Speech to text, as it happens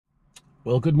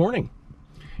Well, good morning.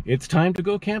 It's time to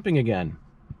go camping again,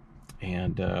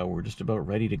 and we're just about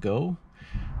ready to go.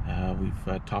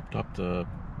 We've topped up the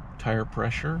tire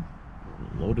pressure,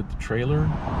 loaded the trailer,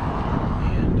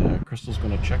 and Crystal's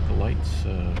going to check the lights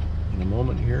in a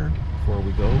moment here before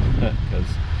we go, because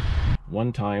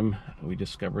one time we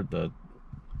discovered the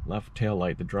left tail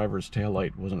light, the driver's tail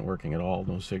light, wasn't working at all,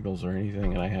 no signals or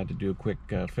anything, and I had to do a quick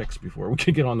fix before we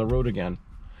could get on the road again.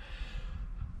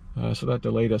 So that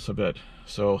delayed us a bit.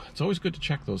 So it's always good to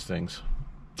check those things.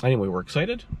 Anyway, we're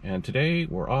excited, and today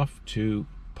we're off to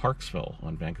Parksville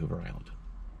on Vancouver Island.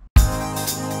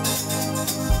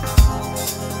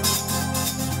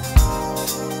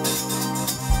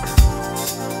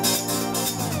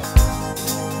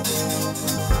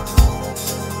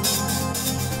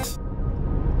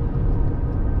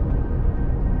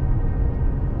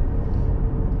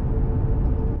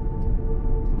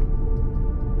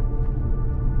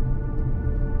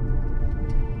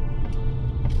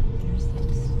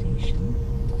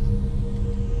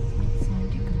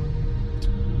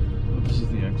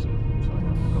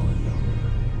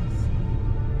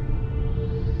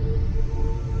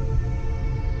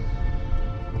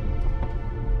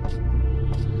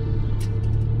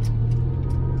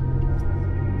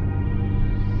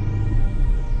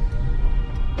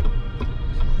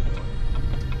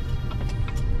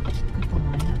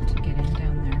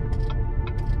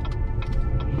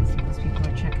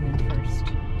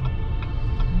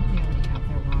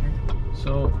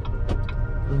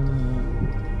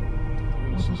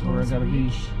 Where I gotta be.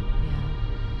 Yeah.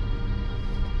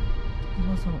 The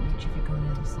holes won't reach if you go on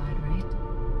the other side, right?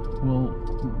 Well,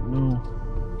 no.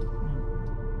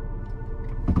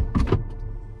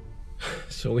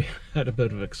 So we had a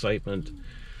bit of excitement.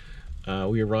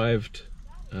 We arrived,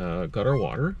 got our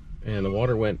water, and the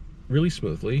water went really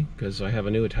smoothly because I have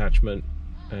a new attachment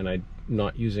and I'm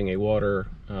not using a water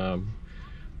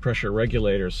pressure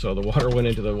regulator, so the water went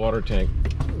into the water tank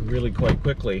really quite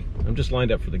quickly. I'm just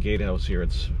lined up for the gatehouse here.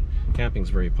 Camping's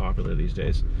very popular these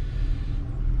days.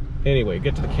 Anyway,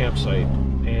 get to the campsite,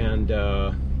 and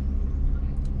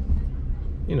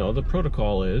you know, the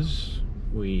protocol is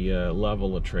we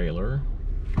level the trailer,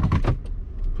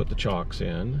 put the chocks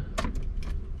in,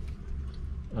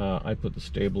 I put the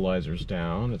stabilizers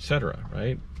down, etc.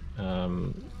 Right?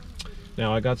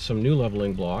 Now I got some new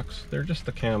leveling blocks. They're just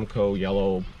the Camco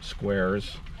yellow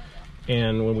squares.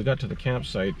 And when we got to the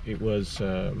campsite, it was,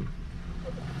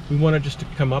 we wanted just to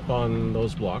come up on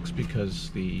those blocks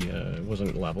because it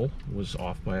wasn't level, it was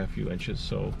off by a few inches.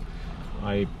 So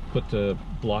I put the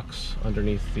blocks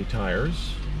underneath the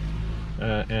tires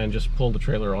and just pulled the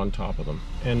trailer on top of them.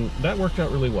 And that worked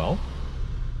out really well.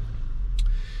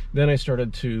 Then I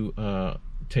started to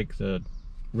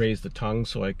raise the tongue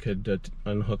so I could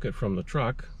unhook it from the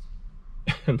truck.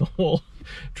 And the whole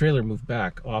trailer moved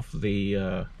back off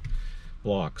the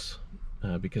blocks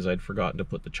because I'd forgotten to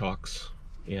put the chocks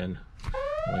in,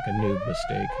 like a noob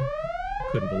mistake.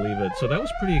 Couldn't believe it. So that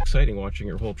was pretty exciting, watching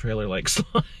your whole trailer like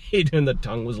slide and the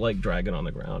tongue was like dragging on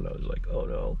the ground. I was like, oh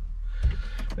no.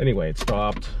 Anyway, it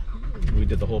stopped. We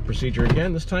did the whole procedure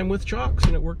again, this time with chocks,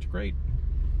 and it worked great.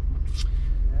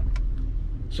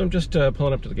 So I'm just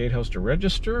pulling up to the gatehouse to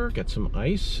register, get some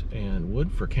ice and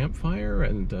wood for campfire,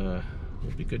 and we'll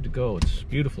be good to go. It's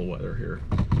beautiful weather here.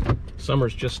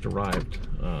 Summer's just arrived.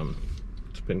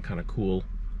 It's been kind of cool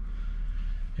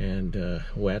and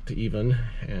wet even,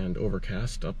 and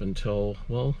overcast up until,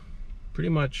 well, pretty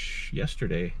much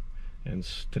yesterday. And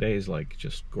today's like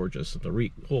just gorgeous.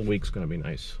 The whole week's going to be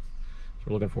nice. So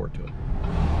we're looking forward to it.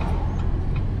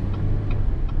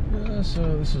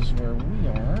 So this is where we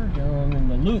are, down in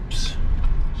the loops.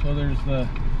 So there's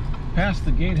past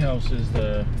the gatehouse is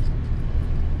the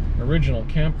original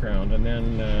campground, and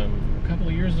then a couple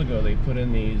of years ago they put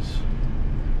in these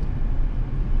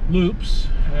loops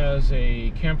as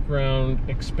a campground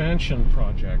expansion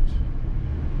project,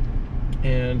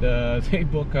 and they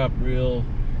book up real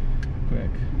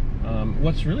quick.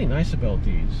 What's really nice about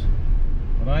these,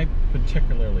 what I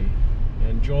particularly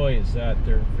enjoy, is that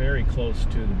they're very close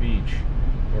to the beach,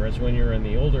 whereas when you're in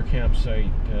the older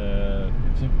campsite,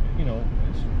 it's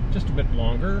just a bit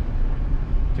longer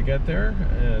to get there,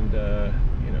 and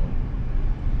you know,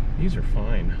 these are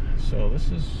fine. So this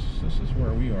is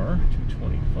where we are,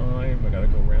 225. I gotta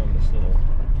go around this little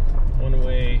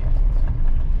one-way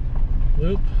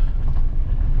loop.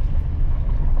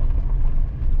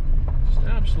 Just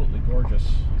absolutely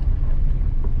gorgeous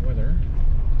weather,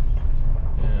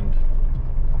 and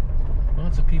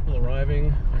lots of people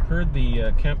arriving. I heard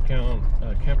the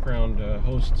campground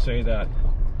host say that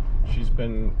she's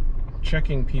been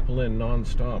checking people in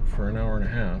non-stop for an hour and a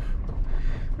half.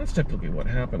 That's typically what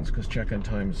happens, because check-in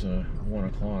time's 1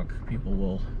 o'clock. People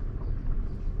will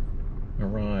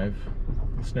arrive.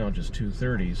 It's now just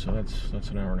 2:30, so that's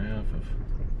an hour and a half of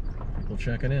people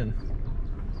checking in.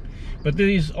 But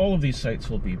all of these sites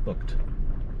will be booked.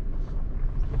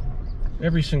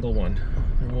 Every single one.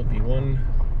 There won't be one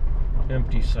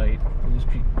empty site. These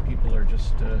people are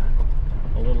just a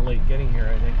little late getting here,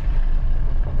 I think.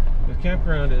 The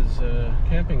campground is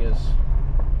camping is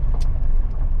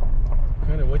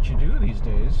kind of what you do these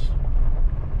days.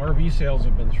 RV sales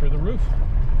have been through the roof.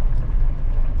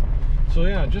 So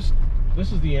yeah,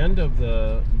 this is the end of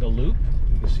the loop.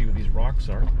 You can see what these rocks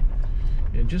are,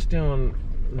 and just down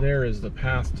there is the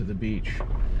path to the beach.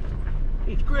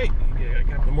 It's great. You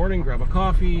get up in the morning, grab a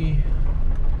coffee,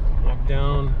 walk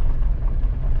down,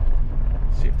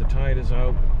 see if the tide is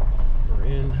out or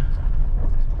in,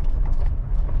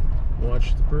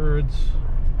 watch the birds.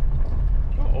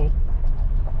 Uh-oh.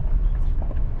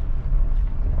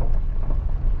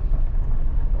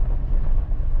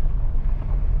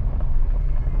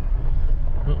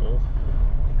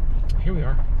 Here we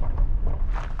are.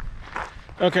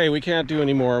 Okay, we can't do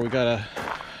any more. We gotta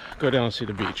go down and see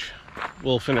the beach.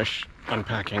 We'll finish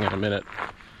unpacking in a minute.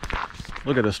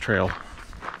 Look at this trail.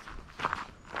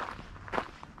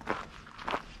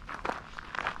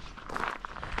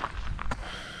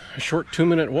 A short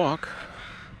 2-minute walk,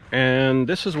 and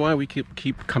this is why we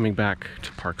keep coming back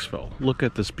to Parksville. Look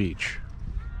at this beach.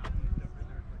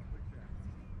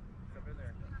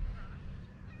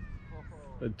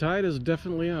 The tide is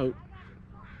definitely out.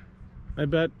 I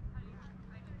bet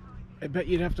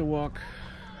you'd have to walk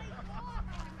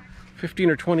 15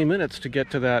 or 20 minutes to get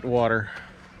to that water.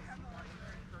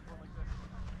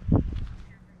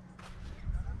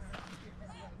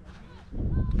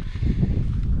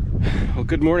 Well,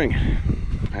 good morning.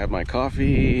 I have my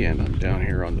coffee and I'm down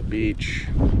here on the beach.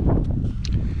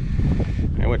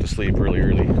 I went to sleep really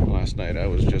early last night. I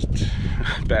was just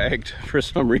bagged for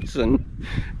some reason.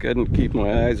 Couldn't keep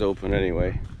my eyes open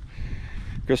anyway.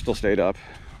 Crystal stayed up.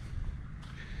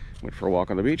 Went for a walk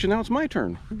on the beach, and now it's my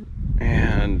turn.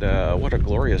 And what a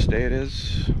glorious day it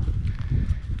is.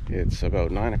 It's about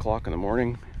 9 o'clock in the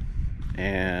morning.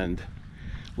 And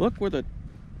look where the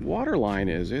water line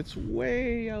is. It's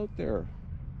way out there.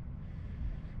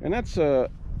 And that's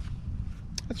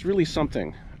really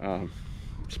something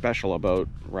special about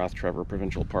Rathtrevor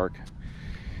Provincial Park,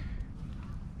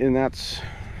 and that's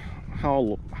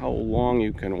how long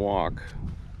you can walk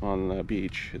on the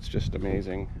beach. It's just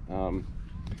amazing,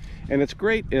 and it's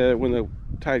great when the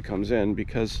tide comes in,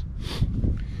 because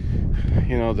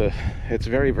you know it's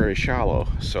very, very shallow,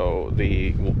 so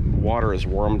the water is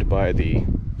warmed by the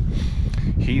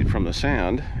heat from the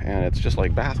sand, and it's just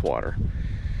like bath water.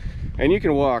 And you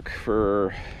can walk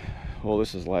for, well,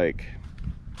 this is like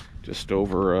just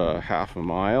over a half a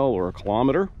mile or a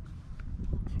kilometer,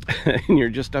 and you're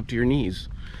just up to your knees.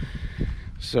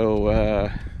 So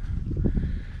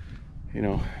you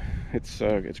know, it's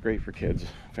great for kids,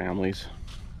 families.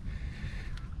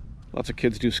 Lots of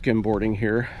kids do skimboarding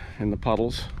here in the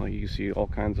puddles. Like, you see all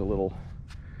kinds of little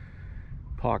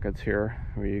pockets here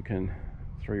where you can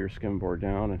throw your skimboard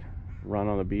down and run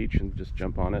on the beach and just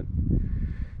jump on it.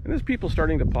 And there's people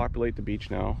starting to populate the beach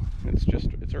now.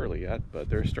 It's early yet, but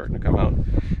they're starting to come out.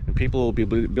 And people will be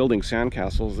building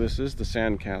sandcastles. This is the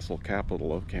sandcastle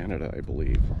capital of Canada, I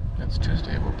believe. That's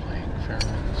Tuesday. We're playing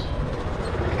Fairwinds.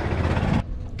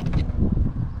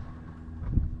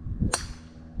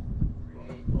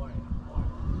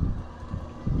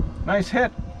 Nice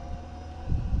hit.